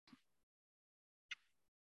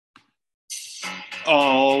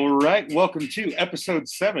All right, welcome to episode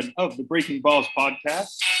 7 of the Breaking Balls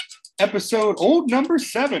podcast. Episode old number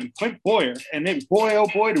 7, Clint Boyer. And then, boy, oh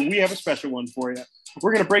boy, do we have a special one for you.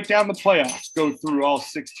 We're going to break down the playoffs, go through all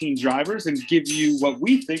 16 drivers, and give you what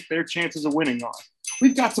we think their chances of winning are.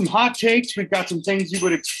 We've got some hot takes, we've got some things you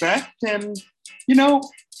would expect, and, you know,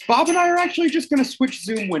 Bob and I are actually just going to switch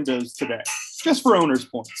Zoom windows today, just for owner's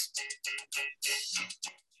points.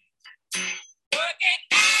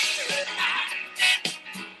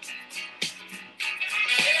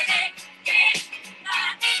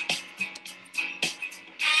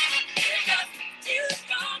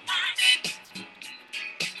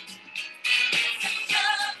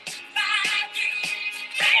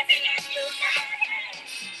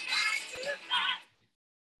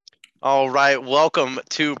 All right, welcome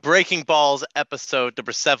to Breaking Balls episode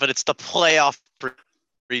number 7. It's the playoff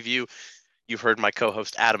preview. You've heard my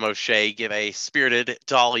co-host Adam O'Shea give a spirited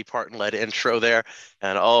Dolly Parton-led intro there,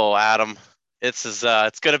 and Adam, it's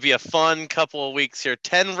going to be a fun couple of weeks here.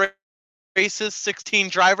 10 races, 16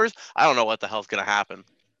 drivers. I don't know what the hell's going to happen.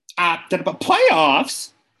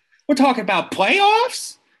 Playoffs? We're talking about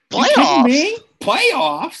playoffs? Playoffs? You kidding me?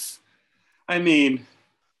 Playoffs? I mean,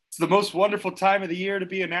 it's the most wonderful time of the year to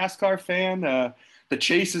be a NASCAR fan. The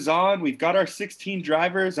chase is on. We've got our 16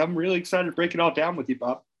 drivers. I'm really excited to break it all down with you,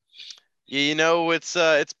 Bob. You know, it's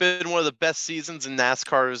been one of the best seasons in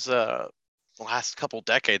NASCAR's last couple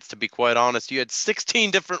decades, to be quite honest. You had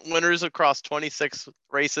 16 different winners across 26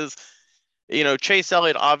 races. You know, Chase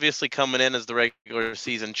Elliott obviously coming in as the regular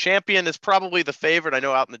season champion is probably the favorite. I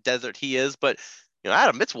know out in the desert he is, but you know,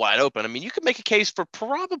 Adam, it's wide open. I mean, you could make a case for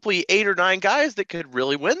probably 8 or 9 guys that could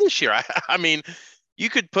really win this year. I mean, you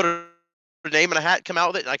could put a name in a hat, come out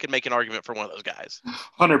with it, and I could make an argument for one of those guys.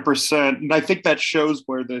 100%. And I think that shows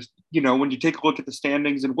where this, you know, when you take a look at the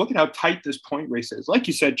standings and look at how tight this point race is. Like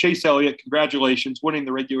you said, Chase Elliott, congratulations, winning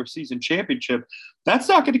the regular season championship. That's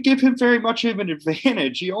not going to give him very much of an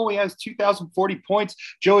advantage. He only has 2,040 points.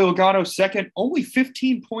 Joey Logano second, only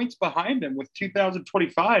 15 points behind him with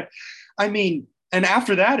 2,025. I mean, and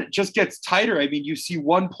after that, it just gets tighter. I mean, you see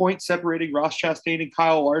 1 point separating Ross Chastain and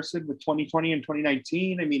Kyle Larson with 2020 and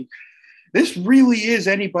 2019. I mean, this really is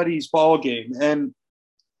anybody's ball game. And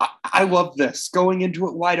I love this, going into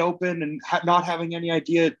it wide open and not having any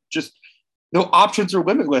idea. Just no options are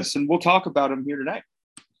limitless. And we'll talk about them here tonight.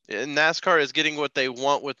 And NASCAR is getting what they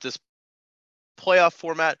want with this playoff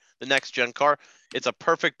format, the next gen car. It's a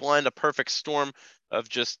perfect blend, a perfect storm of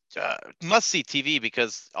just must-see TV,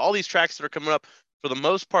 because all these tracks that are coming up, for the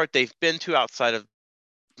most part, they've been to outside of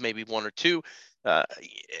maybe 1 or 2. You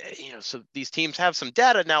know, so these teams have some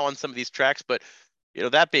data now on some of these tracks. But you know,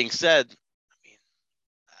 that being said,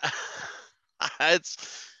 I mean,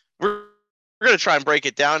 we're going to try and break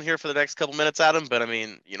it down here for the next couple minutes, Adam. But I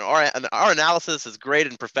mean, you know, our analysis, is great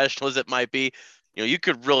and professional as it might be, you know, you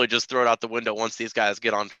could really just throw it out the window once these guys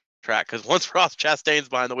get on track, because once Ross Chastain's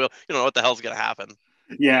behind the wheel, you don't know what the hell's going to happen.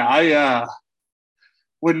 Yeah,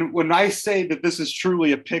 when I say that this is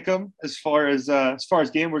truly a pick'em as far as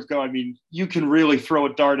gamblers go, I mean, you can really throw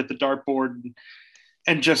a dart at the dartboard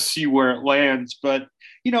and just see where it lands. But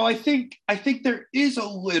you know, I think there is a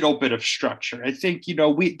little bit of structure. I think, you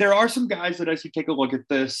know, there are some guys that, as you take a look at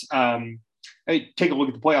this, take a look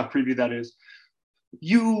at the playoff preview, that is,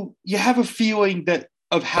 you have a feeling that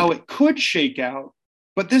of how it could shake out.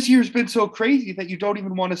 But this year's been so crazy that you don't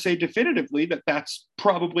even want to say definitively that that's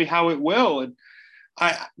probably how it will. And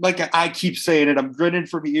I keep saying it, I'm grinning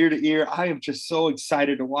from ear to ear. I am just so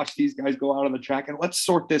excited to watch these guys go out on the track, and let's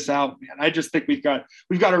sort this out, man. I just think we've got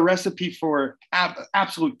a recipe for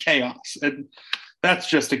absolute chaos, and that's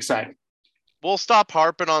just exciting. We'll stop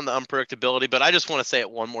harping on the unpredictability, but I just want to say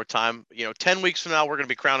it one more time. You know, 10 weeks from now, we're going to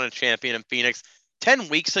be crowning a champion in Phoenix. 10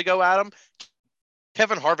 weeks ago, Adam,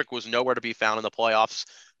 Kevin Harvick was nowhere to be found in the playoffs.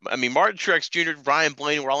 I mean, Martin Truex Jr., Ryan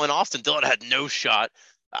Blaney were all in. Austin Dillon had no shot.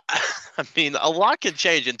 I mean, a lot can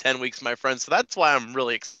change in 10 weeks, my friend. So that's why I'm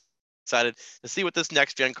really excited to see what this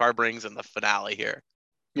next gen car brings in the finale here.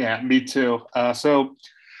 Yeah, me too. So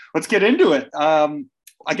let's get into it.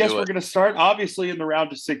 I guess we're going to start, obviously, in the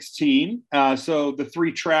round of 16. So the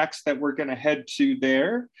 3 tracks that we're going to head to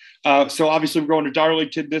there. So obviously, we're going to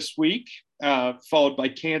Darlington this week, followed by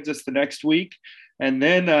Kansas the next week. And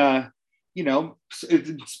then, you know,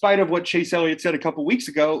 in spite of what Chase Elliott said a couple weeks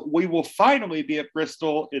ago, we will finally be at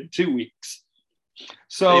Bristol in 2 weeks.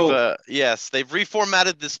 So they've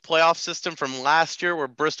reformatted this playoff system from last year, where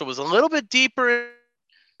Bristol was a little bit deeper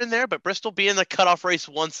in there, but Bristol being the cutoff race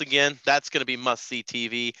once again, that's going to be must-see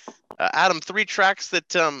TV. Adam, 3 tracks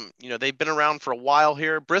that you know, they've been around for a while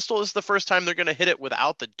here. Bristol is the first time they're going to hit it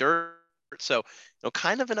without the dirt. So,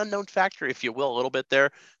 kind of an unknown factor, if you will, a little bit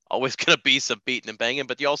there. Always going to be some beating and banging,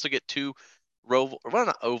 but you also get two well,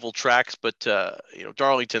 not oval tracks, but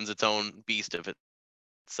Darlington's its own beast of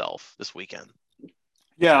itself this weekend.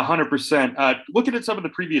 Yeah, 100%. Looking at some of the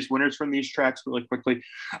previous winners from these tracks really quickly.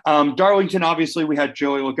 Darlington, obviously, we had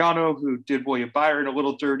Joey Logano, who did William Byron a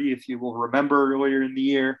little dirty, if you will remember, earlier in the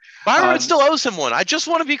year. Byron still owes him one. I just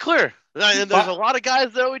want to be clear. There's a lot of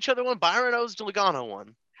guys that owe each other one. Byron owes Logano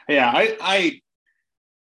one. Yeah, I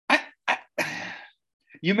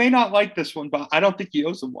you may not like this one, but I don't think he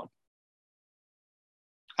owes him one.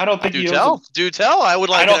 I don't think he owes him. Do tell. I would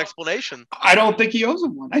like an explanation. I don't think he owes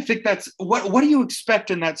him one. I think that's what do you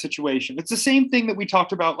expect in that situation? It's the same thing that we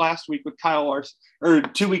talked about last week with Kyle Larson, or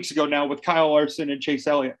 2 weeks ago now with Kyle Larson and Chase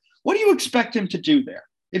Elliott. What do you expect him to do there?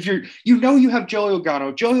 If you have Joey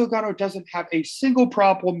Logano. Joey Logano doesn't have a single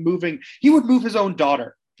problem moving. He would move his own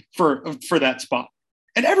daughter for that spot,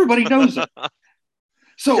 and everybody knows it.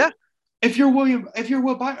 So yeah. if you're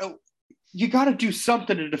Will Byron, you got to do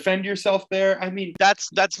something to defend yourself there. I mean,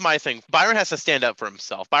 that's my thing. Byron has to stand up for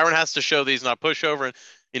himself. Byron has to show that he's not a pushover,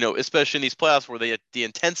 and especially in these playoffs where the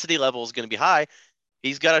intensity level is going to be high.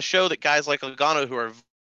 He's got to show that guys like Logano, who are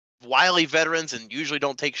wily veterans and usually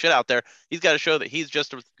don't take shit out there, he's got to show that he's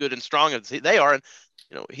just as good and strong as they are, and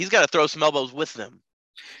he's got to throw some elbows with them.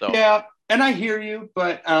 So. Yeah, and I hear you,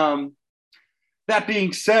 but that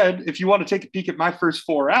being said, if you want to take a peek at my first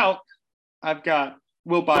four out, I've got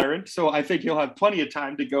Will Byron, so I think he'll have plenty of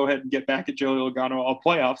time to go ahead and get back at Joey Logano all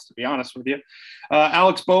playoffs, to be honest with you.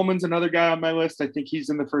 Alex Bowman's another guy on my list. I think he's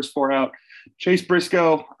in the first four out. Chase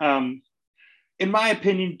Briscoe, in my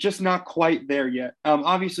opinion, just not quite there yet.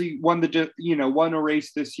 Obviously won a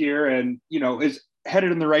race this year and, is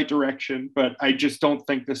headed in the right direction, but I just don't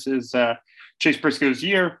think this is Chase Briscoe's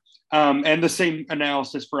year. And the same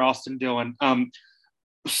analysis for Austin Dillon.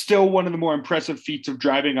 Still one of the more impressive feats of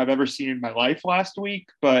driving I've ever seen in my life last week,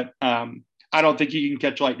 but I don't think he can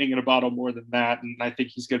catch lightning in a bottle more than that. And I think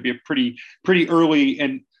he's going to be a pretty early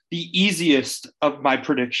and the easiest of my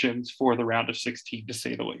predictions for the round of 16, to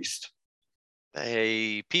say the least.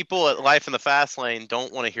 Hey, people at Life in the Fast Lane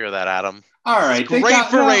don't want to hear that, Adam. All right. It's great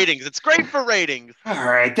for ratings. It's great for ratings. All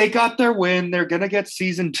right. They got their win. They're going to get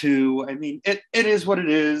season 2. I mean, it is what it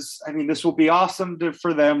is. I mean, this will be awesome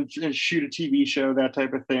for them to shoot a TV show, that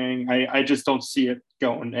type of thing. I just don't see it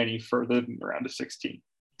going any further than the round of 16.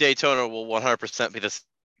 Daytona will 100% be the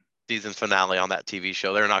season finale on that TV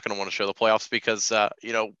show. They're not going to want to show the playoffs because,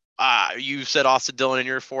 you said Austin Dillon in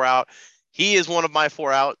your 4 out. He is one of my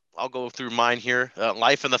 4 out. I'll go through mine here.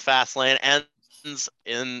 Life in the Fast Lane ends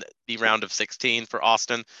in the round of 16 for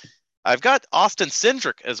Austin. I've got Austin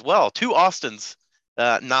Cindric as well. 2 Austins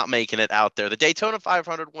not making it out there. The Daytona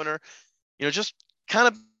 500 winner, just kind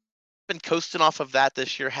of been coasting off of that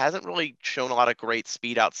this year. Hasn't really shown a lot of great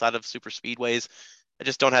speed outside of super speedways. I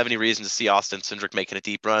just don't have any reason to see Austin Cindric making a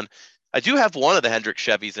deep run. I do have one of the Hendrick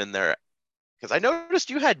Chevys in there because I noticed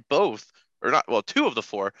you had both, or not, well, 2 of the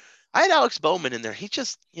 4. I had Alex Bowman in there. He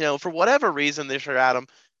just, for whatever reason this year, Adam,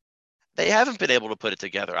 they haven't been able to put it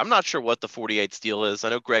together. I'm not sure what the 48 deal is. I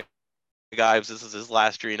know Greg Ives, this is his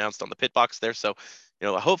last year, he announced on the pit box there. So,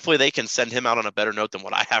 hopefully they can send him out on a better note than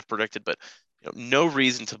what I have predicted. But, no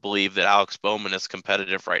reason to believe that Alex Bowman is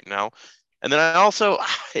competitive right now. And then I also,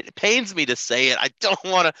 it pains me to say it, I don't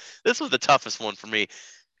want to, this was the toughest one for me.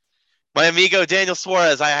 My amigo Daniel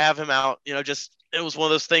Suarez, I have him out, it was one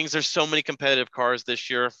of those things. There's so many competitive cars this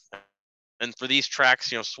year. And for these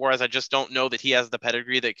tracks, Suarez, I just don't know that he has the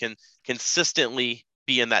pedigree that can consistently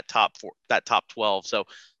be in that top 12. So,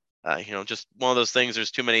 just one of those things.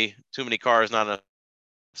 There's too many cars, not enough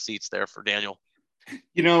seats there for Daniel.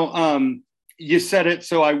 You said it,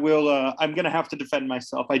 so I will. I'm going to have to defend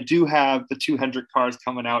myself. I do have the 2 Hendrick cars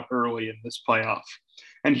coming out early in this playoff.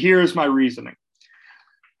 And here's my reasoning.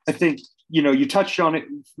 I think, you touched on it,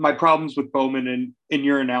 my problems with Bowman and in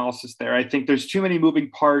your analysis there. I think there's too many moving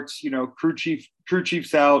parts, crew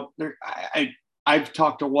chief's out. I've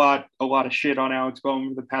talked a lot of shit on Alex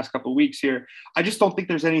Bowman for the past couple of weeks here. I just don't think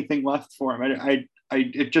there's anything left for him.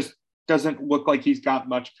 It just doesn't look like he's got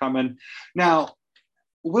much coming. Now,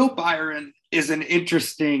 Will Byron is was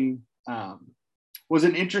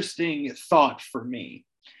an interesting thought for me.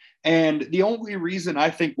 And the only reason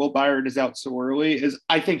I think Will Byron is out so early is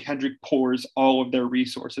I think Hendrick pours all of their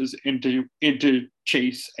resources into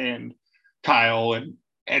Chase and Kyle.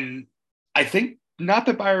 And I think not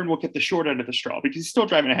that Byron will get the short end of the straw because he's still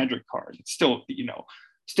driving a Hendrick car. It's still,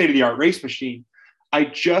 state-of-the-art race machine. I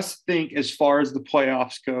just think as far as the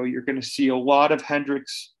playoffs go, you're going to see a lot of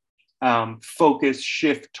Hendrick's focus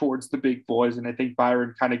shift towards the big boys. And I think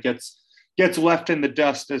Byron kind of gets gets left in the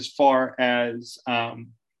dust as far as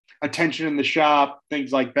attention in the shop,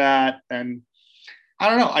 things like that. And I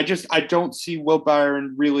don't know. I don't see Will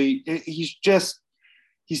Byron really. He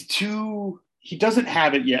doesn't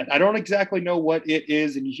have it yet. I don't exactly know what it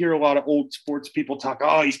is. And you hear a lot of old sports people talk,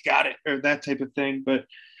 oh, he's got it, or that type of thing. But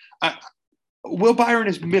Will Byron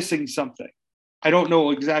is missing something. I don't know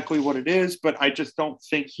exactly what it is, but I just don't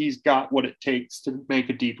think he's got what it takes to make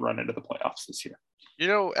a deep run into the playoffs this year.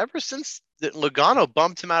 Ever since Logano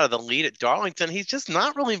bumped him out of the lead at Darlington, he's just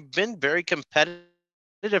not really been very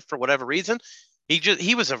competitive for whatever reason.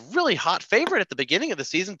 He was a really hot favorite at the beginning of the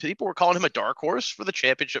season. People were calling him a dark horse for the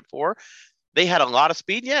championship four. They had a lot of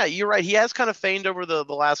speed. Yeah, you're right. He has kind of feigned over the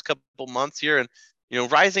last couple months here. And,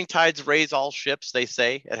 rising tides raise all ships, they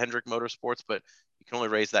say at Hendrick Motorsports, but you can only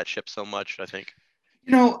raise that ship so much, I think.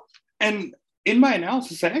 And in my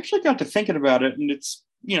analysis, I actually got to thinking about it, and it's,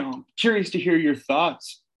 curious to hear your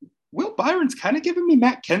thoughts. Will Byron's kind of giving me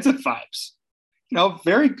Matt Kenseth vibes.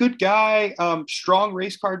 Very good guy, strong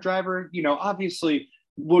race car driver. Obviously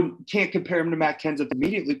can't compare him to Matt Kenseth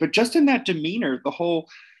immediately, but just in that demeanor, the whole,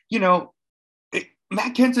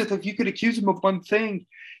 Matt Kenseth, if you could accuse him of one thing,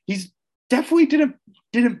 he's definitely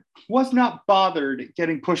was not bothered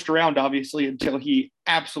getting pushed around, obviously, until he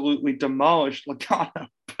absolutely demolished Logano.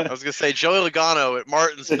 I was going to say, Joey Logano at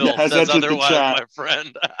Martinsville says otherwise, my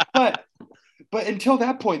friend. But until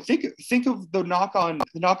that point, think of the knock on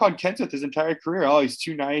Kenseth his entire career. Oh, he's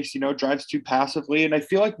too nice, drives too passively. And I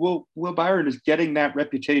feel like Will Byron is getting that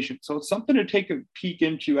reputation. So it's something to take a peek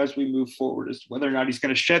into as we move forward, as to whether or not he's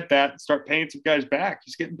going to shed that and start paying some guys back.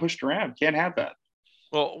 He's getting pushed around. Can't have that.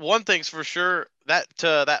 Well, one thing's for sure, that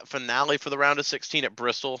finale for the round of 16 at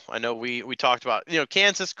Bristol, I know we talked about,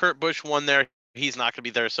 Kansas, Kurt Busch won there. He's not going to be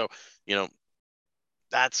there. So,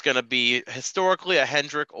 that's going to be historically a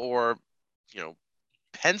Hendrick or,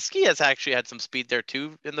 Penske has actually had some speed there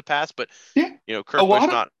too in the past, but Kurt Busch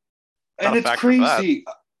not and it's crazy.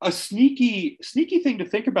 A sneaky thing to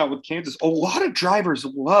think about with Kansas. A lot of drivers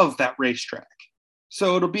love that racetrack,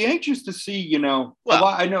 so it'll be anxious to see.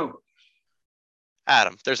 I know.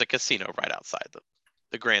 Adam, there's a casino right outside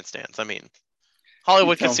the grandstands. I mean,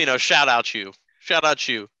 Hollywood Casino. Shout out you.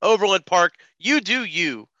 Overland Park. You do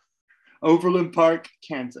you. Overland Park,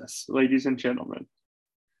 Kansas, ladies and gentlemen.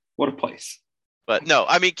 What a place. But no,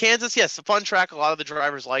 I mean, Kansas, yes, a fun track. A lot of the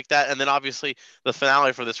drivers like that. And then obviously the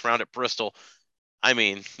finale for this round at Bristol. I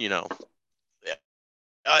mean,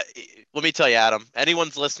 let me tell you, Adam,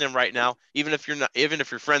 anyone's listening right now, even if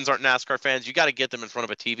your friends aren't NASCAR fans, you got to get them in front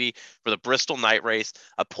of a TV for the Bristol night race,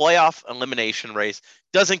 a playoff elimination race.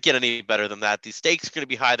 Doesn't get any better than that. The stakes are going to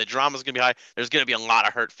be high. The drama's going to be high. There's going to be a lot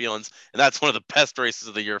of hurt feelings. And that's one of the best races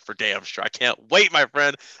of the year for damn sure. I can't wait, my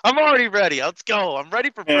friend. I'm already ready. Let's go. I'm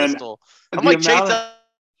ready for Bristol. I'm like Chase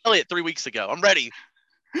Elliott 3 weeks ago. I'm ready.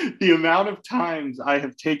 The amount of times I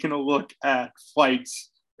have taken a look at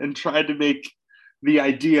flights and tried to make the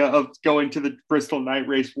idea of going to the Bristol night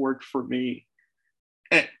race work for me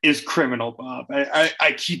is criminal, Bob.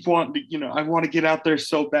 I keep wanting to, I want to get out there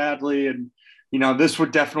so badly. And, this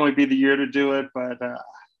would definitely be the year to do it, but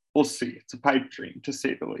we'll see. It's a pipe dream, to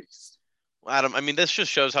say the least. Adam, I mean, this just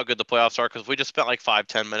shows how good the playoffs are, because we just spent like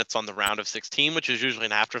 5-10 minutes on the round of 16, which is usually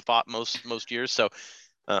an afterthought most years. So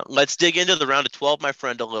let's dig into the round of 12, my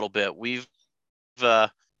friend, a little bit.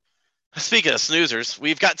 Speaking of snoozers,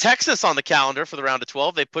 we've got Texas on the calendar for the round of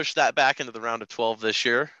 12. They pushed that back into the round of 12 this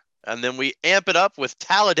year. And then we amp it up with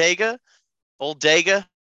Talladega, Old Daga.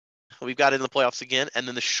 We've got it in the playoffs again. And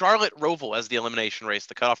then the Charlotte Roval as the elimination race,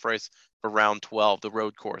 the cutoff race for round 12, the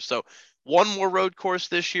road course. So one more road course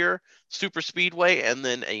this year, super speedway, and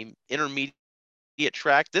then a intermediate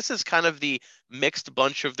track. This is kind of the mixed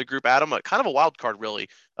bunch of the group, Adam, kind of a wild card, really,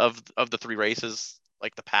 of the three races,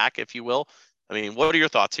 like the pack, if you will. I mean, what are your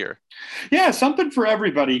thoughts here? Yeah, something for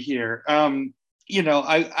everybody here.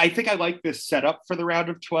 I think I like this setup for the round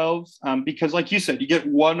of 12 because, like you said, you get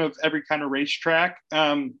one of every kind of racetrack.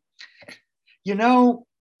 I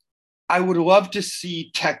would love to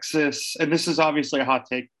see Texas, and this is obviously a hot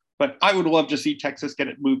take, but I would love to see Texas get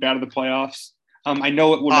it moved out of the playoffs. I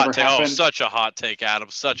know it will never happen. Oh, such a hot take, Adam.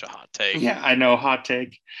 Such a hot take. Yeah, I know, hot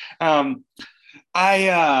take.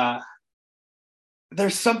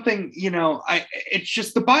 There's something, it's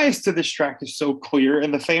just the bias to this track is so clear,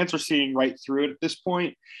 and the fans are seeing right through it at this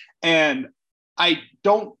point. And I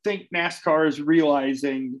don't think NASCAR is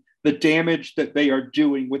realizing the damage that they are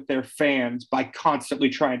doing with their fans by constantly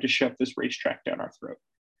trying to shove this racetrack down our throat.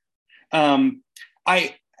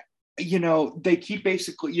 They keep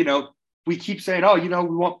basically, we keep saying, oh, we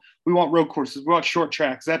want road courses, we want short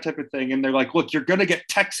tracks, that type of thing. And they're like, look, you're going to get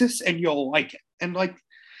Texas and you'll like it. And like,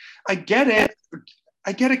 I get it.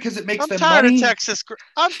 I get it because it makes I'm them tired of money. Texas.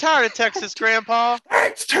 I'm tired of Texas, Grandpa.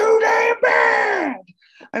 It's too damn bad.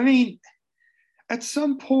 I mean, at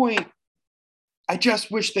some point, I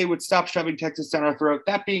just wish they would stop shoving Texas down our throat.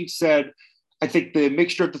 That being said, I think the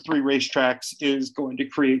mixture of the three racetracks is going to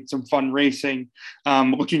create some fun racing.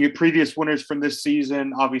 Looking at previous winners from this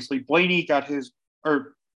season, obviously Blaney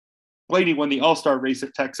Blaney won the All-Star race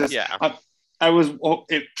at Texas. Yeah.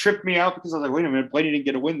 It tripped me out because I was like, wait a minute, Blaney didn't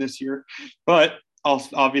get a win this year. But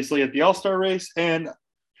obviously at the All-Star race, and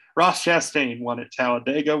Ross Chastain won at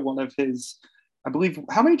Talladega, one of his, I believe,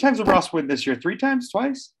 how many times did Ross win this year? 3 times,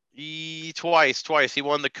 twice? Twice. He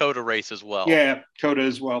won the COTA race as well. Yeah, COTA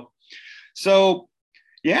as well. So,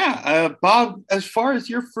 yeah, Bob, as far as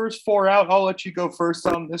your first 4 out, I'll let you go first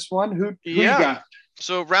on this one. Who you got?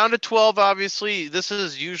 So round of 12, obviously, this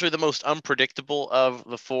is usually the most unpredictable of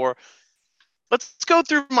the 4. Let's go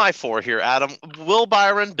through my 4 here, Adam. Bill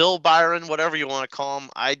Byron, whatever you want to call him.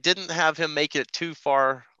 I didn't have him make it too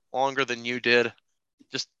far longer than you did.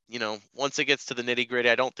 Just, once it gets to the nitty gritty,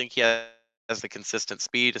 I don't think he has the consistent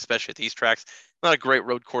speed, especially at these tracks. Not a great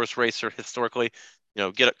road course racer historically.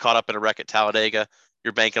 Get caught up in a wreck at Talladega.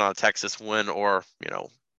 You're banking on a Texas win or,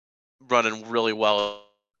 running really well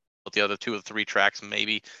with the other 2 or 3 tracks.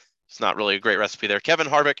 Maybe it's not really a great recipe there. Kevin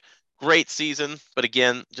Harvick, great season, but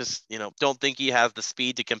again, just, don't think he has the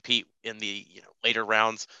speed to compete in the, later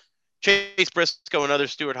rounds. Chase Briscoe, another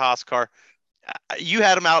Stewart-Haas car. You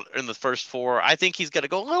had him out in the first 4. I think he's going to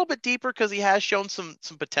go a little bit deeper because he has shown some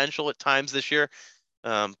potential at times this year,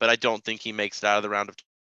 but I don't think he makes it out of the round of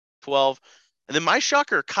 12. And then my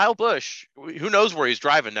shocker, Kyle Busch. Who knows where he's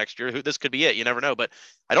driving next year? This could be it. You never know. But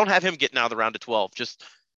I don't have him getting out of the round of 12. Just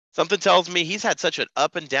something tells me he's had such an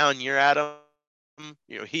up and down year, Adam.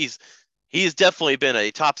 He's definitely been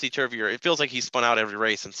a topsy-turvy year. It feels like he's spun out every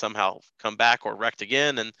race and somehow come back or wrecked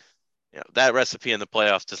again. And that recipe in the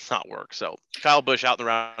playoffs does not work. So Kyle Busch out in the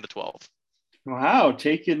round of 12. Wow,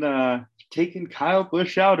 taking Kyle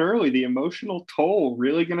Busch out early. The emotional toll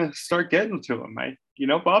really gonna start getting to him.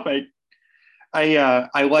 Bob,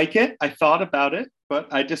 I like it. I thought about it, but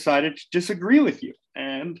I decided to disagree with you,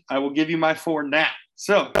 and I will give you my 4 now.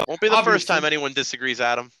 So won't be the first time anyone disagrees,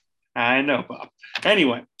 Adam. I know, Bob.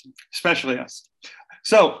 Anyway, especially us.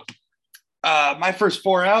 So my first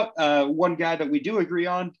 4 out, one guy that we do agree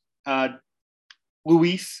on,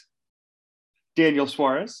 Luis Daniel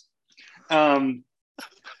Suarez.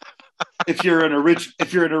 If you're an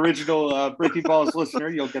original Breaking Balls listener,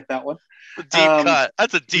 you'll get that one. Deep cut.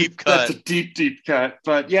 That's a deep cut. That's a deep cut.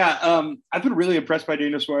 But yeah, I've been really impressed by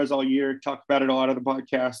Daniel Suarez all year. Talked about it a lot on the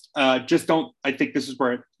podcast. I think this is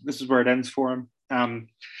where it ends for him.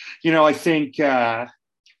 I think,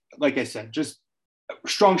 like I said, just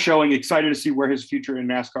strong showing. Excited to see where his future in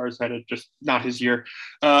NASCAR is headed. Just not his year.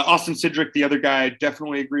 Austin Cindric, the other guy, I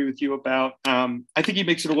definitely agree with you about. I think he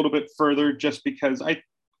makes it a little bit further just because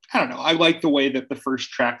I don't know. I like the way that the first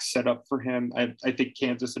track's set up for him. I think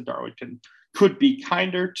Kansas and Darlington could be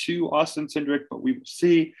kinder to Austin Cindric, but we will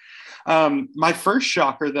see. My first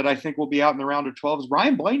shocker that I think will be out in the round of 12 is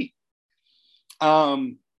Ryan Blaney.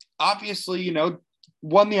 Obviously,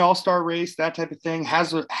 won the All-Star race, that type of thing,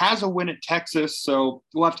 has a win at Texas, so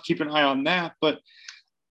we'll have to keep an eye on that. But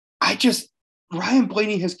Ryan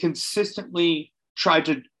Blaney has consistently tried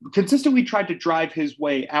to drive his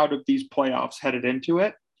way out of these playoffs headed into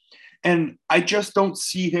it. And I just don't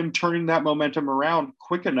see him turning that momentum around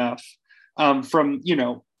quick enough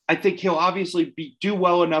I think he'll obviously do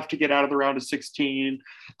well enough to get out of the round of 16,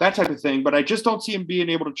 that type of thing. But I just don't see him being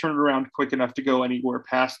able to turn it around quick enough to go anywhere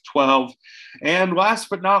past 12. And last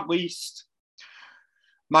but not least,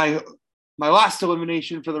 my last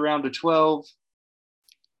elimination for the round of 12,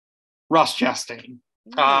 Ross Chastain.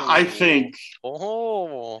 I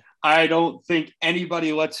don't think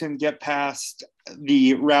anybody lets him get past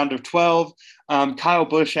the round of 12. Kyle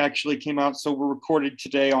Busch actually came out. So we're recorded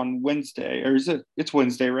today on Wednesday, or is it? It's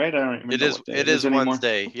Wednesday, right? I don't even know. It is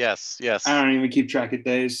Wednesday. Yes. I don't even keep track of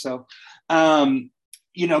days. So,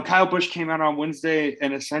 Kyle Busch came out on Wednesday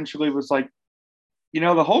and essentially was like,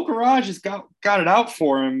 the whole garage has got it out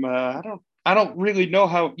for him. I don't really know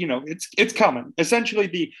how, it's coming. Essentially,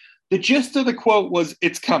 the gist of the quote was,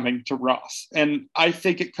 "It's coming" to Ross, and I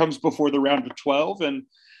think it comes before the round of 12, and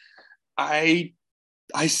I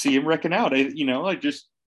see him wrecking out.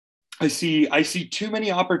 I see too many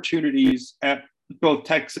opportunities at both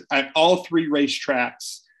Texas, at all 3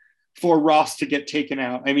 racetracks, for Ross to get taken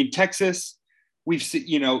out. I mean, Texas, we've seen,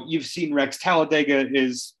 you've seen wrecks. Talladega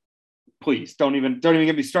is. Please don't even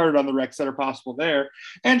get me started on the wrecks that are possible there.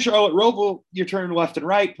 And Charlotte Roval, you turn left and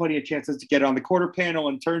right, plenty of chances to get on the quarter panel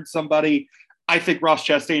and turn somebody. I think Ross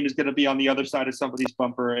Chastain is going to be on the other side of somebody's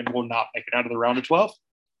bumper and will not make it out of the round of 12.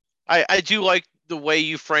 I do like the way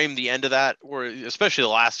you frame the end of that, where especially the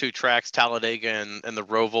last two tracks, Talladega and the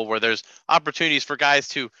Roval, where there's opportunities for guys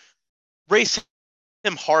to race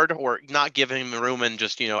him hard or not give him room, and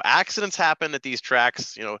just, accidents happen at these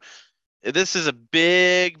tracks. This is a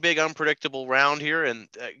big unpredictable round here, and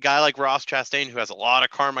a guy like Ross Chastain, who has a lot of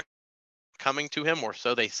karma coming to him, or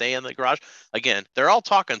so they say in the garage. Again, they're all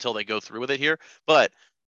talk until they go through with it here, but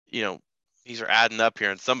these are adding up here,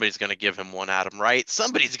 and somebody's going to give him one, Adam, right?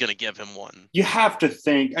 Somebody's going to give him one. You have to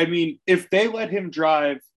think. I mean, if they let him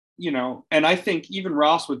drive, and I think even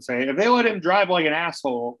Ross would say, if they let him drive like an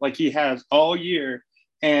asshole, like he has all year,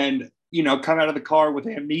 and come out of the car with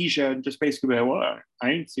amnesia and just basically be like, well, I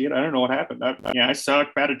didn't see it. I don't know what happened. I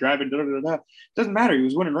suck, bad at driving. Doesn't matter. He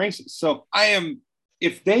was winning races. So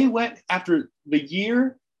if they went after the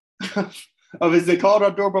year of, as they call it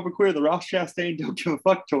on Door Bumper Queer, the Ross Chastain Don't Give a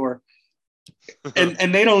Fuck tour,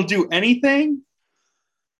 and they don't do anything,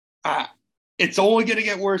 it's only going to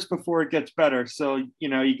get worse before it gets better. So,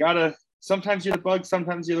 you got to, sometimes you're the bug,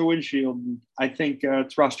 sometimes you're the windshield. And I think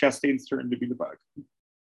it's Ross Chastain's turn to be the bug.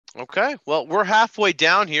 Okay, well, we're halfway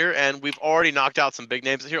down here, and we've already knocked out some big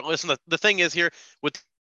names here. Listen, the thing is here with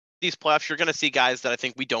these playoffs, you're going to see guys that I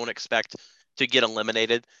think we don't expect to get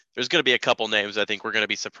eliminated. There's going to be a couple names I think we're going to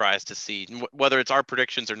be surprised to see, whether it's our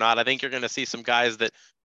predictions or not. I think you're going to see some guys that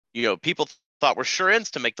people thought were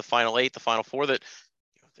sure-ins to make the final 8, the final 4, that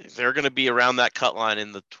they're going to be around that cut line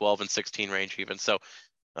in the 12 and 16 range even. So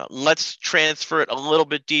let's transfer it a little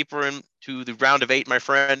bit deeper into the round of 8, my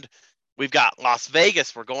friend. We've got Las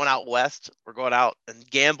Vegas. We're going out west. We're going out and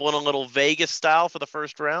gambling a little Vegas style for the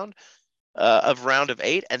first round of round of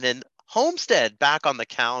 8. And then Homestead back on the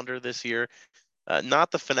calendar this year.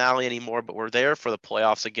 Not the finale anymore, but we're there for the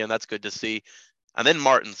playoffs again. That's good to see. And then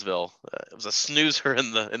Martinsville. It was a snoozer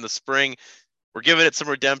in the spring. We're giving it some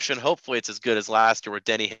redemption. Hopefully it's as good as last year, where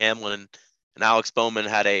Denny Hamlin and Alex Bowman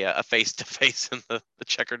had a face-to-face in the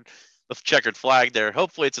checkered flag there.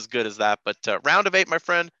 Hopefully it's as good as that. But round of 8, my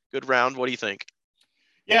friend, good round. What do you think?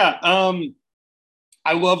 Yeah,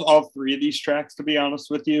 I love all 3 of these tracks, to be honest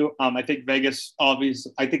with you. I think Vegas,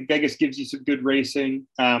 gives you some good racing.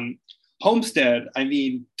 Homestead, I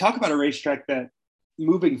mean, talk about a racetrack that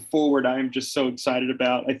moving forward, I am just so excited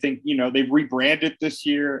about. I think, they've rebranded this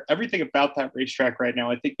year. Everything about that racetrack right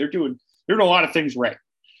now, I think they're doing a lot of things right.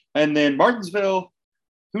 And then Martinsville,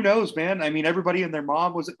 who knows, man? I mean, everybody and their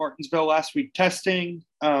mom was at Martinsville last week testing.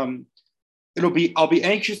 I'll be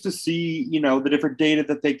anxious to see, the different data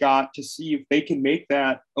that they got, to see if they can make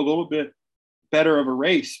that a little bit better of a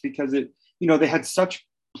race, because they had such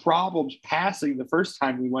problems passing the first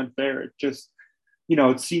time we went there. It just,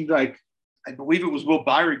 it seemed like, I believe it was Will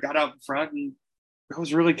Byron got out in front, and that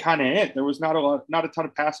was really kind of it. There was not a ton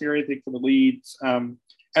of passing or anything for the leads.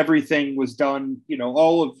 Everything was done,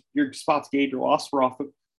 all of your spots gained or lost were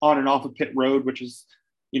on and off of pit road, which is,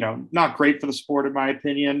 not great for the sport, in my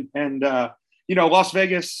opinion. And, Las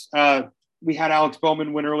Vegas, we had Alex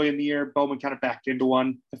Bowman win early in the year. Bowman kind of backed into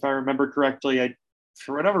one, if I remember correctly.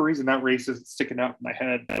 For whatever reason, that race isn't sticking out in my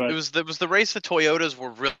head. But it was the race the Toyotas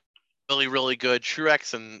were really good.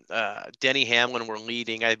 Truex and Denny Hamlin were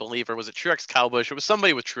leading, I believe, or was it Truex Kyle-Busch? It was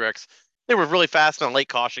somebody with Truex. They were really fast, and a late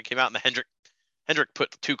caution came out, and the Hendrick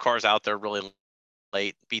put 2 cars out there really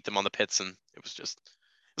late, beat them on the pits, and it was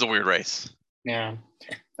a weird race. Yeah,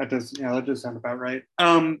 that does sound about right.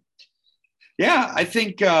 Yeah, I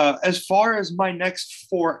think as far as my next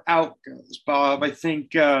 4 out goes, Bob, I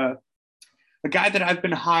think a guy that I've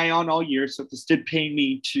been high on all year, so this did pain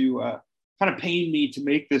me to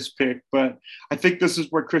make this pick, but I think this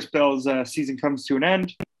is where Chris Bell's season comes to an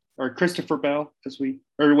end, or Christopher Bell, that's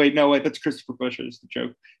Christopher Busch, is the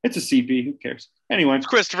joke. It's a CB, who cares? Anyway. It's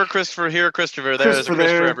Christopher here, Christopher there, there's a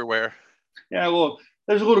Christopher everywhere. Yeah, well,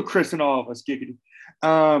 there's a little Chris in all of us, giggity.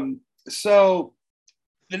 So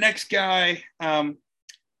the next guy, I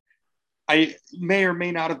may or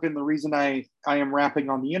may not have been the reason I am rapping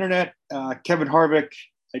on the internet. Kevin Harvick,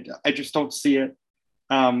 I just don't see it.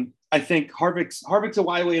 I think Harvick's a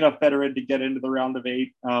wily enough veteran to get into the round of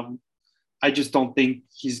 8. I just don't think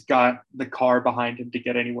he's got the car behind him to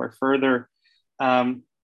get anywhere further. And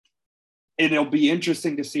it'll be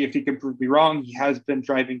interesting to see if he can prove me wrong. He has been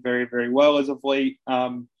driving very, very well as of late.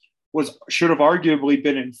 Should have arguably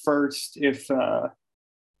been in first if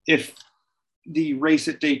the race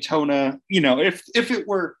at Daytona, if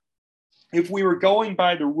we were going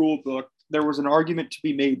by the rule book, there was an argument to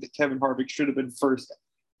be made that Kevin Harvick should have been first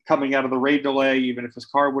coming out of the rain delay, even if his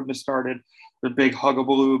car wouldn't have started. The big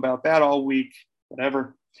hugabaloo about that all week,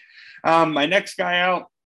 whatever. My next guy out,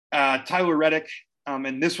 Tyler Reddick.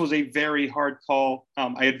 And this was a very hard call.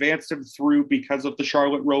 I advanced him through because of the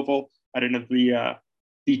Charlotte Roval. I didn't have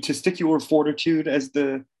the testicular fortitude,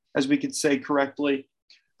 as we could say correctly,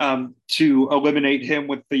 to eliminate him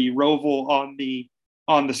with the Roval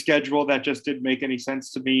on the schedule. That just didn't make any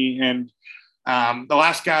sense to me. And the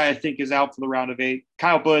last guy I think is out for the round of 8.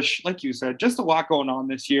 Kyle Busch, like you said, just a lot going on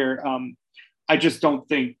this year. I just don't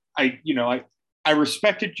think I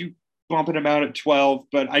respected you bumping him out at 12,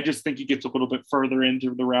 but I just think he gets a little bit further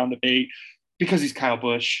into the round of 8 because he's Kyle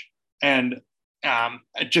Busch. And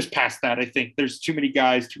just past that, I think there's too many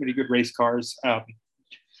guys, too many good race cars that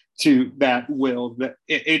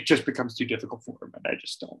it just becomes too difficult for him. And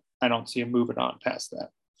I don't see him moving on past that.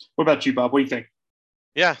 What about you, Bob? What do you think?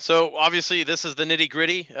 Yeah, so obviously this is the nitty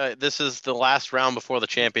gritty. This is the last round before the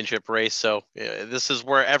championship race. So this is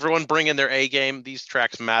where everyone bring in their A game. These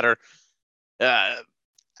tracks matter.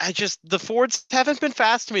 The Fords haven't been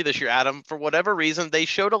fast to me this year, Adam. For whatever reason, they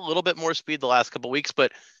showed a little bit more speed the last couple of weeks.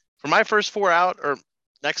 But for my first 4 out, or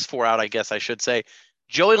next 4 out, I guess I should say,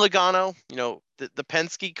 Joey Logano, the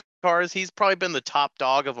Penske cars, he's probably been the top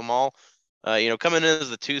dog of them all. Coming in as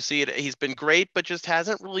the 2 seed, he's been great, but just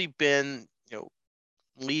hasn't really been,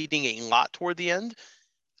 leading a lot toward the end.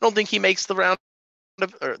 I don't think he makes the round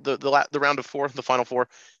of or the round of 4, the final 4,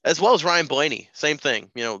 as well as Ryan Blaney. Same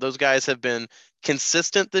thing. Those guys have been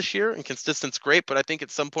consistent this year, and consistent's great, but I think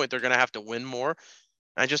at some point they're going to have to win more.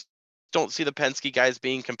 I just don't see the Penske guys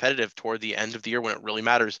being competitive toward the end of the year when it really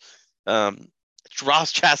matters.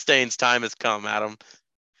 Ross Chastain's time has come, Adam.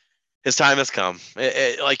 His time has come.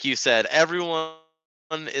 Like you said, everyone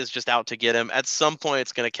is just out to get him. At some point,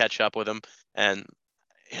 it's going to catch up with him, and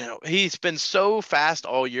he's been so fast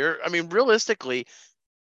all year. I mean, realistically,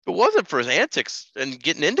 if it wasn't for his antics and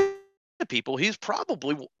getting into people, he's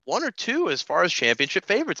probably 1 or 2 as far as championship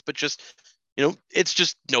favorites. But just, it's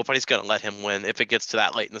just nobody's going to let him win if it gets to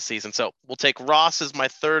that late in the season. So we'll take Ross as my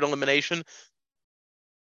 3rd elimination.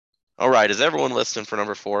 All right, is everyone listening for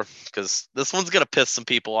number 4? Because this one's going to piss some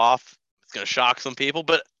people off. It's going to shock some people.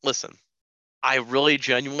 But listen, I really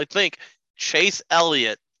genuinely think Chase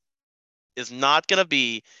Elliott is not going to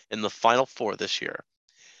be in the final 4 this year.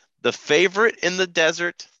 The favorite in the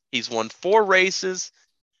desert. He's won 4 races.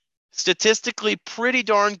 Statistically pretty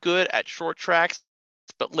darn good at short tracks.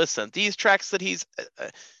 But listen, these tracks that he's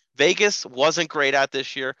Vegas wasn't great at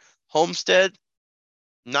this year. Homestead,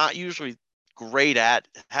 not usually great at.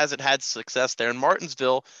 Hasn't had success there. In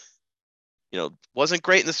Martinsville, wasn't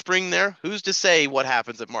great in the spring there. Who's to say what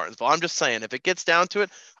happens at Martinsville? I'm just saying, if it gets down to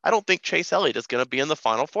it, I don't think Chase Elliott is going to be in the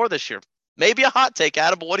final 4 this year. Maybe a hot take,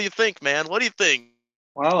 Adam, but what do you think, man? What do you think?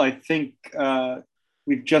 Well, I think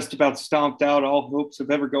we've just about stomped out all hopes of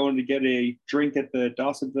ever going to get a drink at the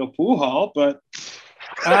Dawsonville Pool Hall. But,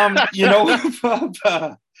 I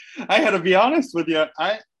had to be honest with you.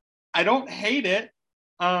 I don't hate it.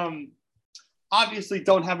 Obviously,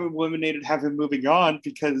 don't have him eliminated, have him moving on,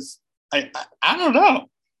 because I don't know.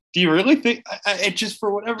 Do you really think it just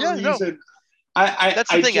for whatever reason? No. That's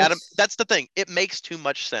the thing, Adam. That's the thing. It makes too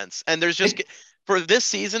much sense. And there's just for this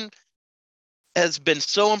season has been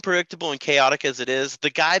so unpredictable and chaotic as it is. The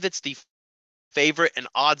guy that's the favorite and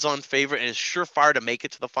odds-on favorite and is surefire to make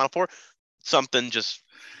it to the final 4, something just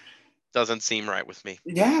doesn't seem right with me.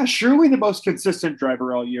 Yeah, surely the most consistent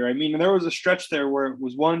driver all year. I mean, there was a stretch there where it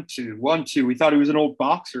was 1-2, 1-2. We thought he was an old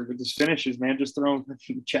boxer with his finishes, man, just throwing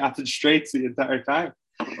chaps and straights the entire time.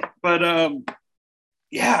 But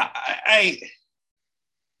yeah,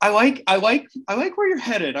 I like where you're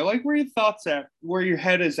headed. I like where your thoughts at, where your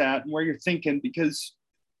head is at, and where you're thinking. Because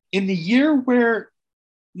in the year where,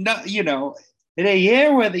 in a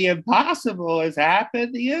year where the impossible has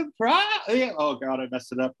happened, oh God, I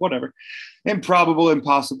messed it up. Whatever, improbable,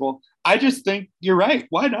 impossible. I just think you're right.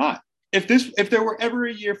 Why not? If there were ever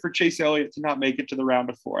a year for Chase Elliott to not make it to the round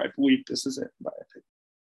of 4, I believe this is it.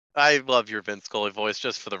 I love your Vince Scully voice,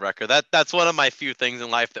 just for the record. That's one of my few things in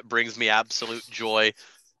life that brings me absolute joy.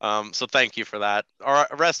 So thank you for that. All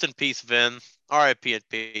right, rest in peace, Vin. R.I.P. in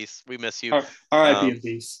peace. We miss you. R.I.P. in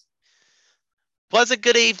peace. Pleasant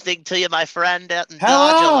good evening to you, my friend out in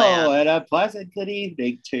Hello, and a pleasant good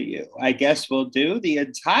evening to you. I guess we'll do the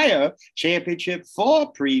entire Championship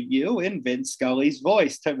 4 preview in Vince Scully's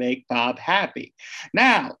voice to make Bob happy.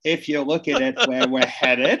 Now, if you're looking at where we're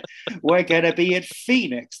headed, we're going to be at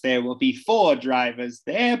Phoenix. There will be 4 drivers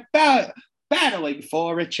there. battling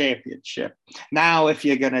for a championship. Now, if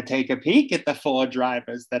you're going to take a peek at the 4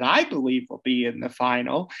 drivers that I believe will be in the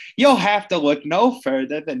final, you'll have to look no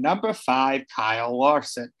further than number 5, Kyle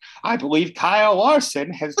Larson. I believe Kyle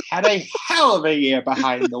Larson has had a hell of a year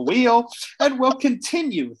behind the wheel and will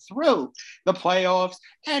continue through the playoffs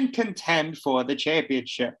and contend for the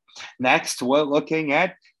championship. Next, we're looking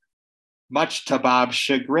at, much to Bob's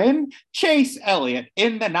chagrin, Chase Elliott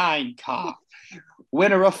in the 9 car.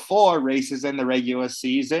 Winner of 4 races in the regular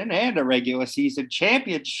season and a regular season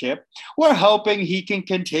championship, we're hoping he can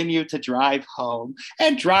continue to drive home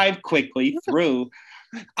and drive quickly through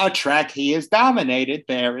a track he has dominated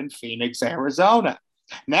there in Phoenix, Arizona.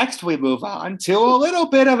 Next, we move on to a little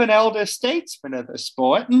bit of an elder statesman of the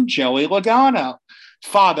sport, and Joey Logano.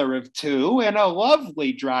 Father of 2 and a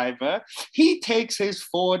lovely driver, he takes his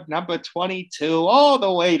Ford number 22 all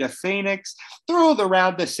the way to Phoenix through the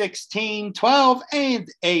round of 16, 12, and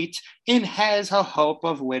 8 and has a hope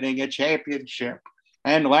of winning a championship.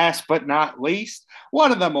 And last but not least,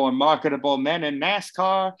 one of the more marketable men in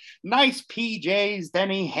NASCAR, nice PJs,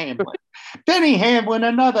 Denny Hamlin. Denny Hamlin,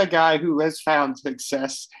 another guy who has found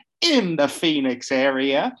success in the Phoenix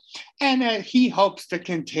area, and he hopes to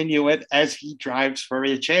continue it as he drives for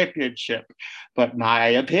a championship. But my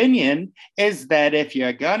opinion is that if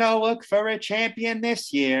you're gonna look for a champion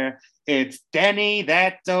this year, it's Denny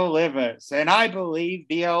that delivers. And I believe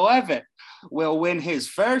the 11 will win his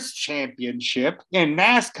first championship in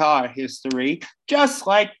NASCAR history, just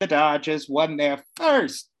like the Dodgers won their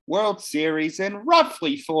first World Series in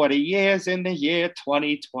roughly 40 years in the year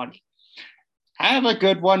 2020. Have a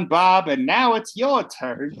good one, Bob, and now it's your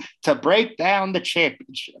turn to break down the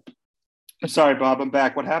championship. I'm sorry, Bob, I'm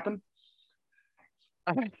back. What happened?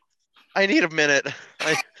 I need a minute.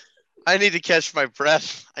 I need to catch my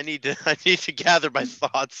breath. I need to gather my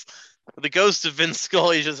thoughts. The ghost of Vince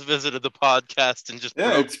Scully just visited the podcast and just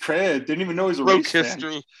it's crazy. Didn't even know he was a race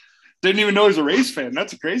history. fan. Didn't even know he was a race fan.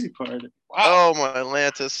 That's a crazy part. Wow. Oh my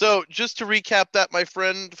Atlanta. So just to recap that, my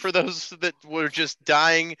friend, for those that were just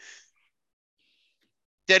dying,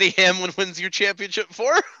 Denny Hamlin wins your championship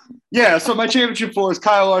 4? Yeah, so my championship 4 is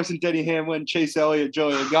Kyle Larson, Denny Hamlin, Chase Elliott,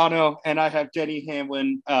 Joey Logano, and I have Denny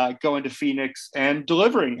Hamlin going to Phoenix and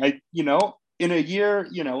delivering. In a year,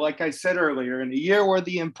 like I said earlier, in a year where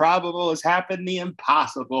the improbable has happened, the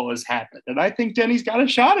impossible has happened. And I think Denny's got a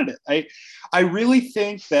shot at it. I really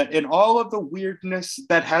think that in all of the weirdness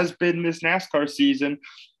that has been this NASCAR season,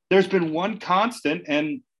 there's been one constant.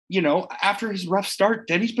 And, after his rough start,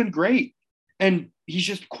 Denny's been great. And he's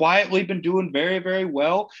just quietly been doing very, very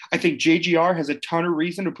well. I think JGR has a ton of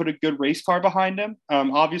reason to put a good race car behind him.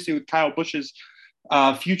 Obviously, with Kyle Busch's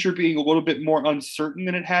future being a little bit more uncertain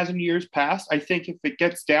than it has in years past, I think if it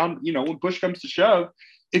gets down, when Busch comes to shove,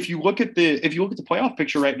 if you look at the playoff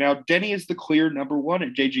picture right now, Denny is the clear number 1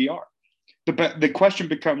 at JGR. The question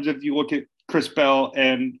becomes, if you look at Chris Bell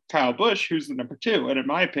and Kyle Busch, who's the number 2? And in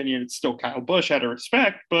my opinion, it's still Kyle Busch out of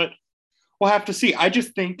respect, but we'll have to see. I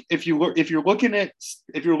just think if you're looking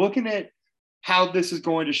at how this is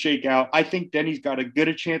going to shake out, I think Denny's got as good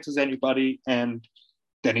a chance as anybody, and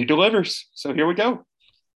Denny delivers. So here we go.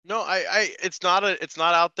 No, it's not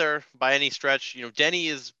out there by any stretch. Denny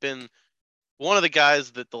has been one of the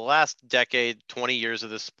guys that the last decade, 20 years of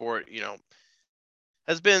this sport,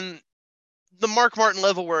 has been the Mark Martin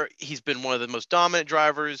level, where he's been one of the most dominant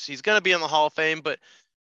drivers. He's going to be in the Hall of Fame, but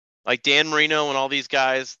like Dan Marino and all these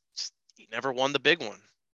guys, he never won the big one.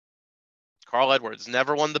 Carl Edwards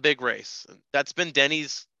never won the big race. That's been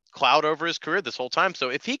Denny's cloud over his career this whole time. So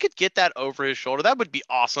if he could get that over his shoulder, that would be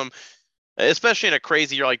awesome, especially in a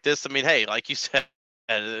crazy year like this. I mean, hey, like you said,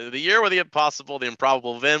 the year where the impossible, the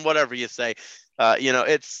improbable, Vin, whatever you say,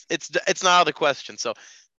 it's not out of the question. So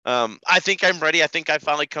I think I'm ready. I think I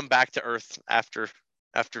finally come back to earth after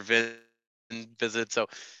Vin visit. So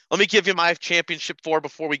let me give you my championship 4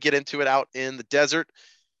 before we get into it out in the desert.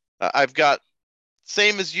 I've got,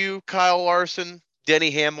 same as you, Kyle Larson,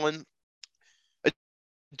 Denny Hamlin.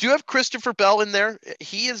 Do you have Christopher Bell in there?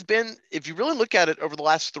 He has been, if you really look at it over the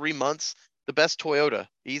last 3 months, the best Toyota.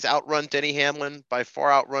 He's outrun Denny Hamlin, by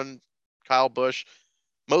far outrun Kyle Busch,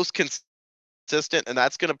 most consistent, and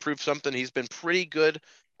that's going to prove something. He's been pretty good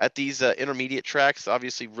at these intermediate tracks,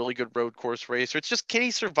 obviously really good road course racer. It's just, can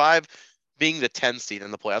he survive being the 10 seed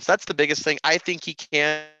in the playoffs? That's the biggest thing. I think he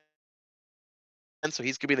can. And so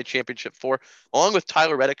he's going to be in the championship 4, along with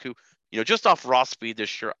Tyler Reddick, who, just off raw speed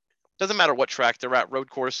this year, doesn't matter what track they're at, road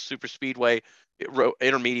course, super speedway,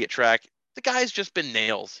 intermediate track, the guy's just been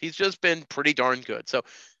nails. He's just been pretty darn good. So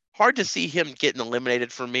hard to see him getting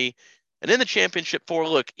eliminated for me. And in the championship 4,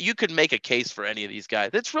 look, you could make a case for any of these guys.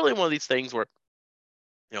 It's really one of these things where,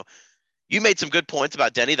 You made some good points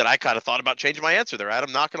about Denny that I kind of thought about changing my answer there,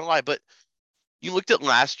 Adam. Not going to lie, but you looked at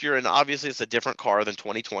last year, and obviously it's a different car than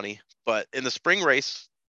 2020. But in the spring race,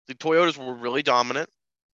 the Toyotas were really dominant.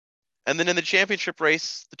 And then in the championship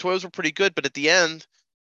race, the Toyotas were pretty good. But at the end,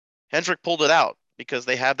 Hendrick pulled it out because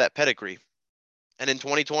they have that pedigree. And in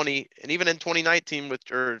 2020, and even in 2019,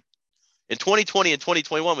 or in 2020 and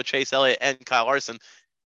 2021 with Chase Elliott and Kyle Larson,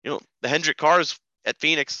 the Hendrick cars at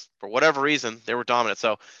Phoenix, for whatever reason, they were dominant.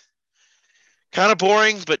 So kind of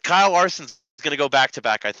boring, but Kyle Larson's going to go back to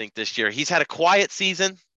back, I think, this year. He's had a quiet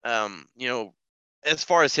season. As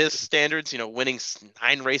far as his standards, winning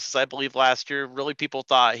 9 races, I believe, last year, really people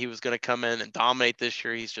thought he was going to come in and dominate this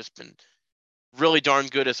year. He's just been really darn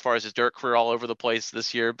good as far as his dirt career all over the place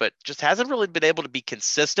this year, but just hasn't really been able to be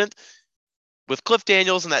consistent. With Cliff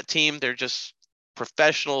Daniels and that team, they're just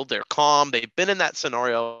professional. They're calm. They've been in that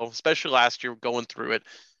scenario, especially last year going through it.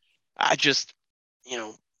 I just,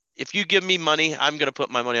 if you give me money, I'm going to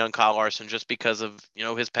put my money on Kyle Larson just because of,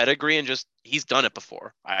 his pedigree and just he's done it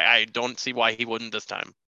before. I don't see why he wouldn't this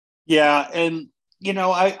time. Yeah. And,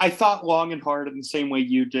 I thought long and hard in the same way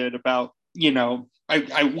you did about,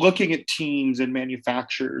 I looking at teams and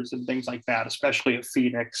manufacturers and things like that, especially at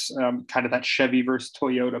Phoenix, kind of that Chevy versus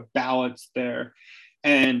Toyota balance there.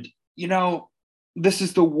 And, this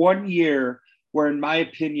is the one year where, in my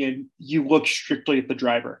opinion, you look strictly at the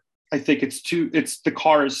driver. I think the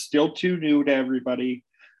car is still too new to everybody.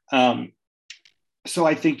 So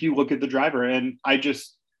I think you look at the driver, and I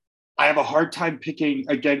have a hard time picking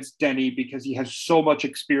against Denny because he has so much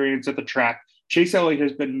experience at the track. Chase Elliott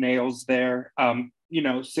has been nails there.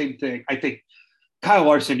 Same thing. I think Kyle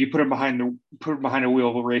Larson, you put him behind a wheel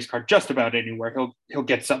of a race car just about anywhere, he'll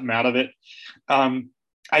get something out of it.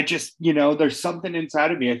 There's something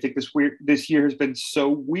inside of me. I think this year has been so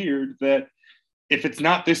weird that if it's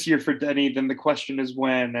not this year for Denny, then the question is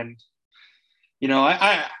when. And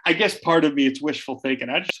I guess part of me, it's wishful thinking.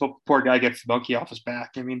 I just hope the poor guy gets the monkey off his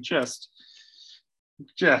back. I mean, just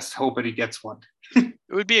hoping he gets one. It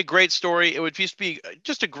would be a great story. It would just be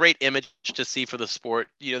just a great image to see for the sport.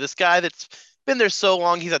 This guy that's been there so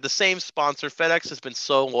long, he's had the same sponsor. FedEx has been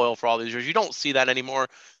so loyal for all these years. You don't see that anymore,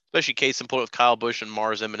 especially case in point with Kyle Busch and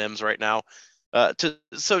Mars M&Ms right now.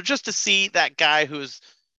 So just to see that guy who's,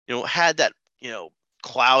 had that,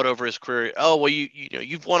 cloud over his career. Oh, well,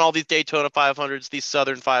 you've won all these Daytona 500s, these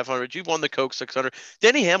Southern 500s. You've won the Coke 600.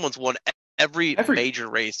 Denny Hamlin's won every major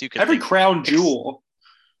race you can. Every crown jewel,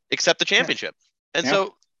 except the championship. And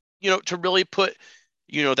so, to really put,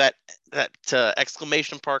 that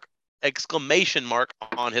exclamation mark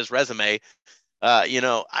on his resume,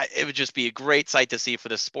 it would just be a great sight to see for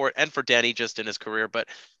the sport and for Denny just in his career. But,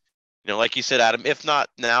 like you said, Adam, if not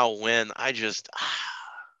now, when?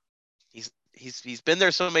 He's been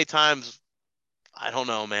there so many times. I don't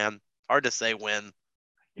know, man. Hard to say when.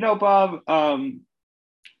 Bob, yeah.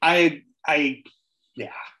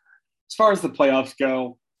 As far as the playoffs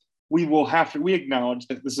go, we acknowledge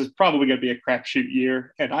that this is probably going to be a crapshoot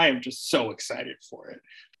year, and I am just so excited for it.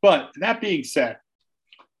 But that being said,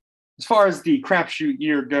 as far as the crapshoot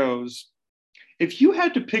year goes, if you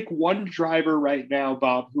had to pick one driver right now,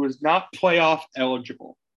 Bob, who is not playoff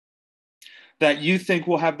eligible, that you think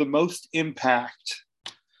will have the most impact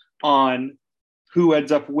on who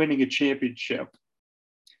ends up winning a championship,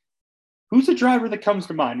 who's the driver that comes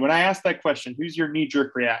to mind? When I ask that question, who's your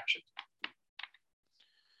knee-jerk reaction?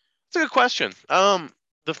 That's a good question.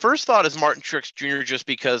 The first thought is Martin Truex Jr. just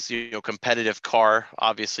because, competitive car,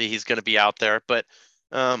 obviously he's going to be out there. But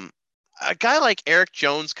a guy like Eric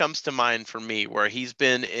Jones comes to mind for me, where he's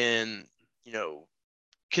been in,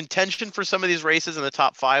 contention for some of these races in the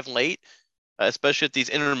top 5 late, especially at these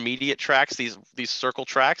intermediate tracks, these circle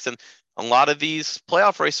tracks. And a lot of these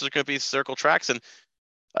playoff races are going to be circle tracks. And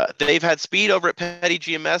they've had speed over at Petty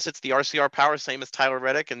GMS. It's the RCR power, same as Tyler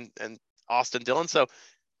Reddick and Austin Dillon. So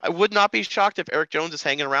I would not be shocked if Eric Jones is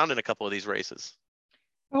hanging around in a couple of these races.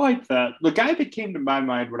 I like that. The guy that came to my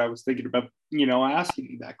mind when I was thinking about, asking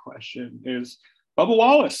you that question is Bubba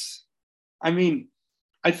Wallace. I mean,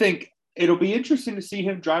 I think it'll be interesting to see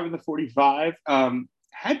him driving the 45.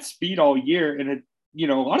 Had speed all year, and a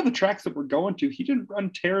lot of the tracks that we're going to, he didn't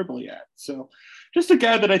run terribly at. So just a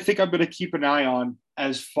guy that I think I'm going to keep an eye on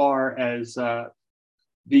as far as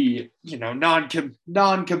the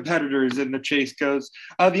non-competitors in the chase goes.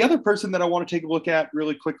 The other person that I want to take a look at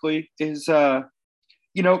really quickly is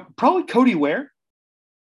probably Cody Ware.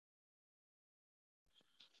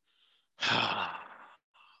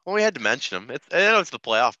 Well, we had to mention him. I know it's the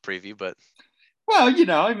playoff preview, but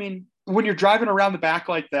when you're driving around the back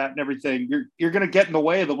like that and everything, you're going to get in the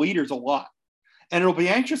way of the leaders a lot. And it'll be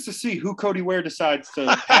anxious to see who Cody Ware decides to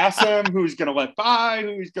pass him, who's going to let by,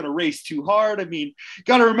 who's going to race too hard. I mean,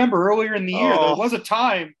 got to remember earlier in the year, there was a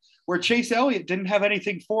time where Chase Elliott didn't have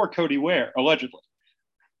anything for Cody Ware, allegedly.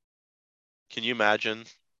 Can you imagine?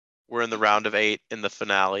 We're in the round of 8 in the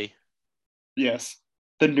finale. Yes.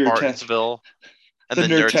 The Nurtec. Martinsville. And the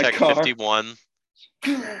Nurtec 51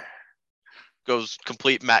 goes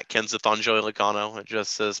complete Matt Kenseth on Joey Logano. It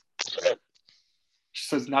just says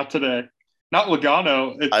not today. Not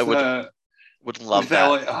Logano. It's, I would love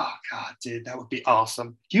that. Oh God, dude, that would be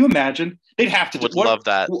awesome. Can you imagine? They'd have to. Love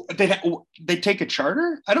that. They'd take a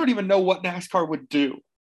charter. I don't even know what NASCAR would do.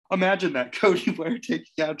 Imagine that Cody Ware taking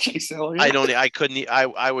out Chase Elliott. I would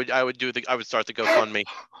start the GoFundMe.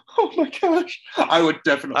 Oh my gosh, I would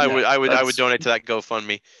definitely. I would donate to that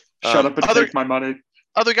GoFundMe. Shut up and take my money.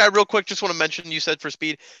 Other guy, real quick, just want to mention, you said for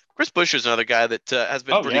speed, Chris Buescher is another guy that has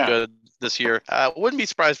been pretty good this year. Wouldn't be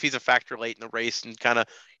surprised if he's a factor late in the race and kind of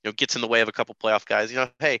gets in the way of a couple playoff guys.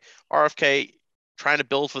 Hey, RFK trying to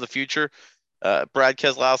build for the future. Brad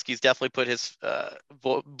Keselowski's definitely put his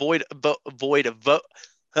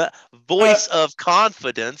voice of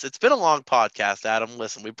confidence. It's been a long podcast, Adam.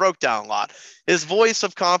 Listen, we broke down a lot. His voice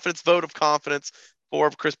of confidence, vote of confidence for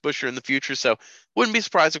Chris Buescher in the future. So wouldn't be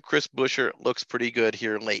surprised if Chris Buescher looks pretty good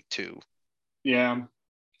here late too. Yeah,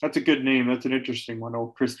 that's a good name. That's an interesting one.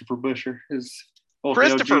 Old Christopher Buescher is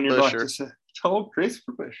Christopher Buescher. Old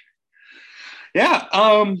Christopher Buescher. Yeah,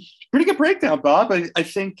 pretty good breakdown, Bob. I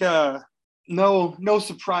think no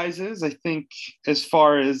surprises. I think as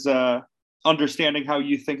far as understanding how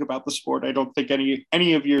you think about the sport, I don't think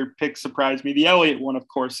any of your picks surprised me. The Elliott one, of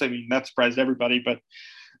course, I mean, that surprised everybody, but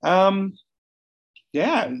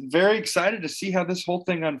yeah, very excited to see how this whole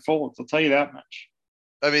thing unfolds. I'll tell you that much.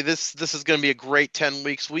 I mean, this is going to be a great 10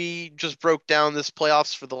 weeks. We just broke down this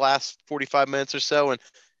playoffs for the last 45 minutes or so. And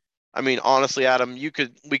I mean, honestly, Adam, we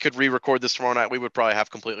could re-record this tomorrow night. We would probably have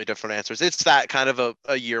completely different answers. It's that kind of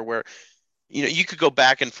a year where, you could go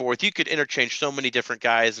back and forth. You could interchange so many different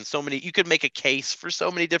guys and you could make a case for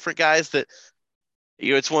so many different guys that,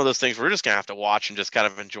 it's one of those things we're just going to have to watch and just kind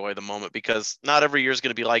of enjoy the moment, because not every year is going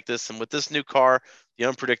to be like this. And with this new car, the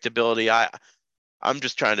unpredictability, I'm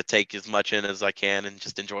just trying to take as much in as I can and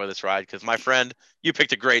just enjoy this ride. Because my friend, you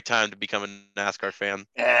picked a great time to become a NASCAR fan.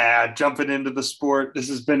 Yeah, jumping into the sport. This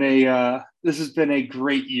has been a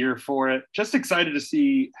great year for it. Just excited to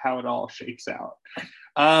see how it all shakes out.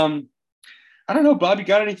 I don't know, Bob, you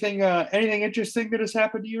got anything interesting that has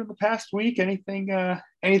happened to you in the past week? Anything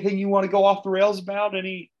you want to go off the rails about?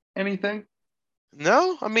 Anything?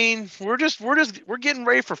 No, I mean, we're getting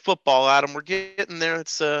ready for football, Adam. We're getting there.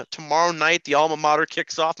 It's tomorrow night. The alma mater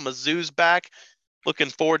kicks off. Mizzou's back.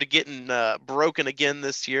 Looking forward to getting broken again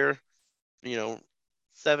this year.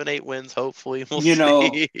 7-8 wins, hopefully. We'll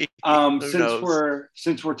see.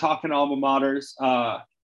 Since we're talking alma maters,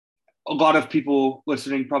 a lot of people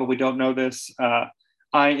listening probably don't know this. I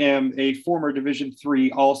am a former Division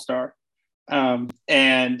III All-Star,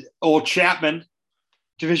 and Old Chapman,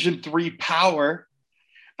 Division III Power,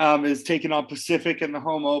 is taking on Pacific in the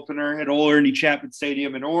home opener at Old Ernie Chapman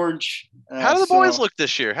Stadium in Orange. How do the boys look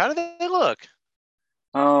this year? How do they look?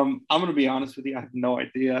 I'm going to be honest with you. I have no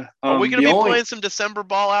idea. Are we going to be playing some December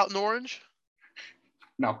ball out in Orange?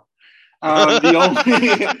 No. The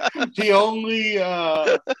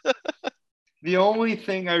only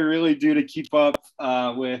thing I really do to keep up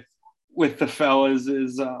with the fellas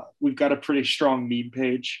is we've got a pretty strong meme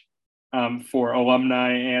page for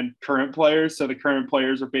alumni and current players. So the current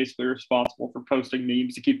players are basically responsible for posting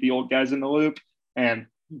memes to keep the old guys in the loop, and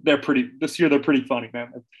this year they're pretty funny,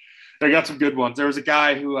 man. They got some good ones. There was a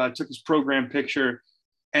guy who took his program picture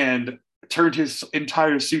and turned his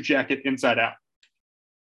entire suit jacket inside out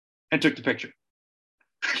and took the picture.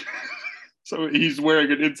 So he's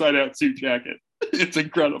wearing an inside-out suit jacket. It's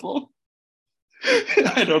incredible.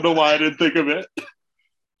 I don't know why I didn't think of it.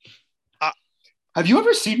 Have you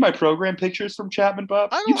ever seen my program pictures from Chapman, Bob?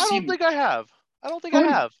 I don't think I have. I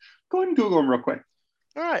have. Go ahead and Google them real quick.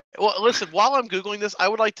 All right. Well, listen, while I'm Googling this, I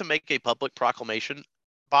would like to make a public proclamation.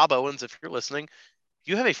 Bob Owens, if you're listening,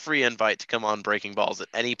 you have a free invite to come on Breaking Balls at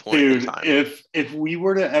any point in time. If we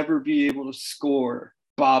were to ever be able to score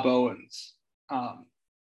Bob Owens,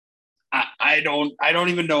 I don't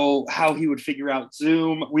even know how he would figure out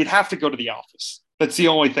Zoom. We'd have to go to the office. That's the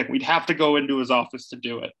only thing. We'd have to go into his office to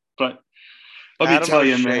do it. But let me tell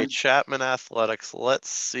you, man. Chapman Athletics. Let's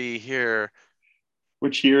see here.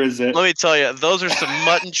 Which year is it? Let me tell you, those are some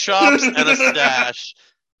mutton chops and a stash.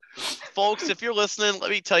 Folks, if you're listening, let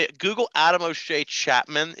me tell you, Google Adam O'Shea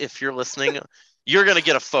Chapman. If you're listening, you're going to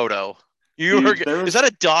get a photo. Is that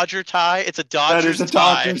a Dodger tie? It's a Dodgers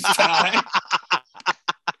tie. That is a Dodgers tie.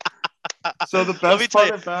 So the Let me best tell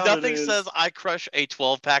you, part about it nothing is, says I crush a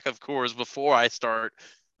 12-pack of Coors before I start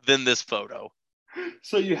than this photo.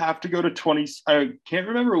 so you have to go to 20. I can't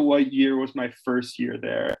remember what year was my first year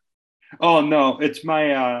there. Oh no, it's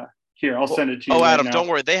my here, I'll Well, send it to you oh, right Adam, don't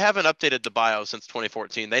now. worry. They haven't updated the bio since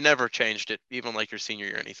 2014. They never changed it, even like your senior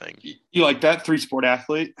year or anything. You like that 3-sport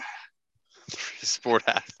athlete? Sport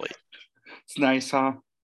athlete. It's nice, huh?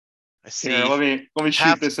 I Here, see. let me shoot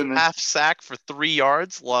Half this in there. half sack for 3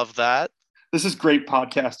 yards. Love that. This is great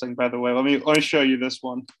podcasting, by the way. Let me show you this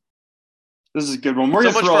one. This is a good one. We're So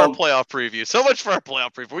gonna much throw for our all, playoff preview. So much for our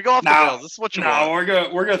playoff preview. We go off the now. rails. This is what you No, want.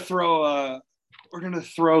 we're gonna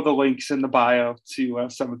throw the links in the bio to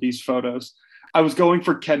some of these photos. I was going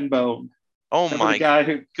for Ken Bone. Oh Remember the my guy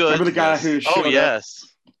who goodness. Oh showed up? yes.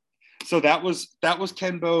 So that was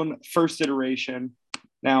Ken Bone first iteration.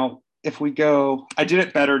 Now, if we go, I did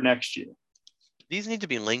it better next year. These need to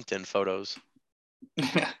be LinkedIn photos.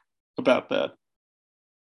 About that.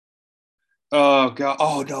 Oh god.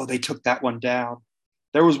 Oh no, they took that one down.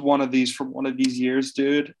 There was one of these from one of these years,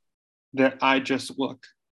 dude, that I just look.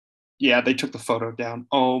 Yeah, they took the photo down.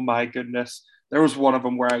 Oh my goodness. There was one of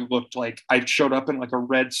them where I looked like I showed up in like a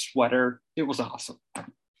red sweater. It was awesome.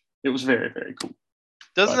 It was very, very cool.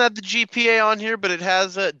 Doesn't But have the GPA on here, but it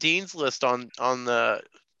has a Dean's list on the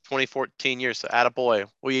 2014 year. So, attaboy.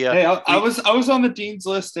 hey, I We was I was on the dean's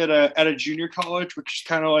list at a junior college, which is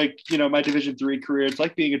kind of like my Division III career. It's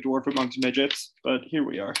like being a dwarf amongst midgets, but here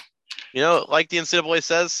we are. like the NCAA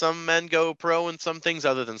says, some men go pro in some things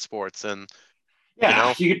other than sports, and you Yeah,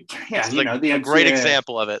 know yeah, this is a, the a great NCAA.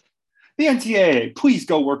 example of it. The NCAA, please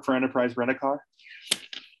go work for Enterprise Rent-A-Car.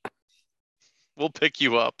 We'll pick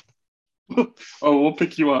you up. Oh, we'll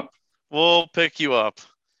pick you up. We'll pick you up.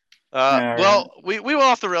 All right. Well, we went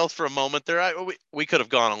off the rails for a moment there. We could have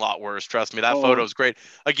gone a lot worse. Trust me, that photo Oh, is great.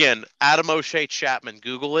 Again, Adam O'Shea Chapman.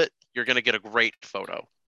 Google it. You're gonna get a great photo.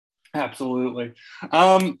 absolutely.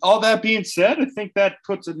 All that being said, I think that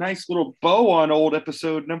puts a nice little bow on old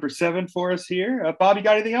episode number 7 for us here. Bobby,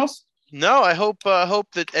 got anything else? No, I hope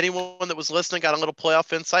that anyone that was listening got a little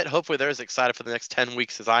playoff insight. Hopefully, they're as excited for the next 10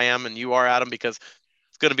 weeks as I am, and you are, Adam, because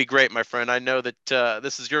it's going to be great, my friend. I know that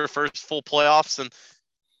this is your first full playoffs, and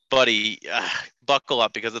buddy, buckle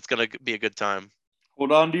up because it's going to be a good time.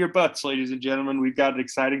 Hold on to your butts, ladies and gentlemen. We've got an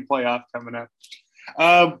exciting playoff coming up.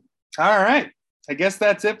 All right. I guess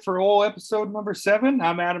that's it for old episode number 7.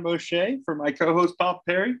 I'm Adam O'Shea for my co-host Pop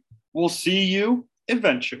Perry. We'll see you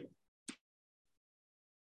eventually.